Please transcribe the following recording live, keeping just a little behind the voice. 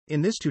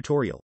In this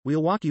tutorial,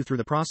 we'll walk you through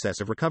the process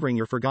of recovering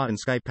your forgotten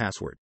Skype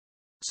password.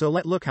 So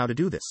let's look how to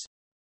do this.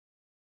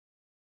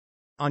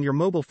 On your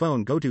mobile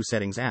phone, go to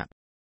Settings app.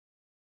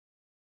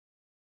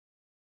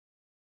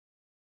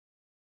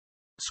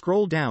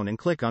 Scroll down and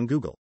click on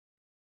Google.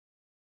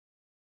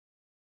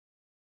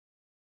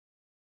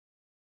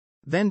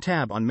 Then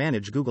tab on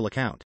Manage Google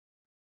Account.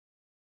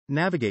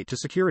 Navigate to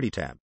Security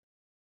tab.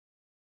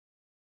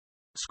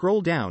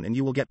 Scroll down and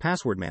you will get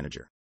Password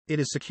Manager. It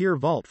is secure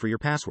vault for your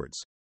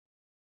passwords.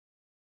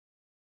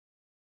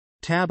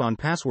 Tab on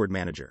Password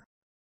Manager.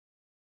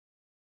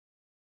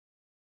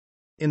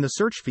 In the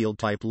search field,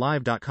 type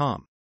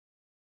live.com.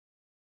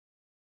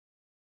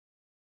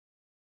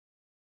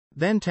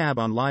 Then tab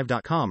on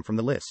live.com from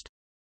the list.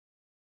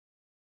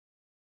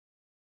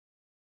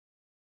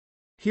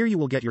 Here you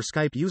will get your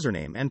Skype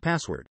username and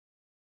password.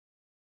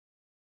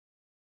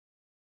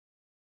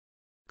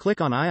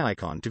 Click on I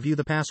icon to view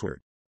the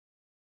password.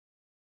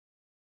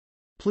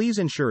 Please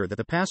ensure that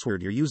the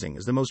password you're using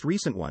is the most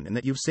recent one and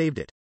that you've saved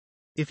it.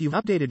 If you've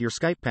updated your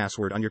Skype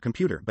password on your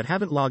computer but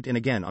haven't logged in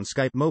again on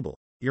Skype Mobile,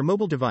 your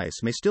mobile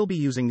device may still be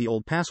using the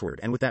old password,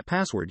 and with that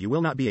password you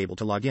will not be able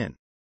to log in.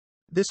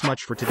 This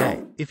much for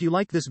today. If you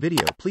like this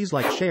video, please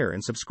like, share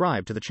and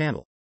subscribe to the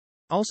channel.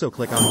 Also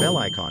click on bell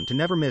icon to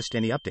never miss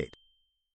any update.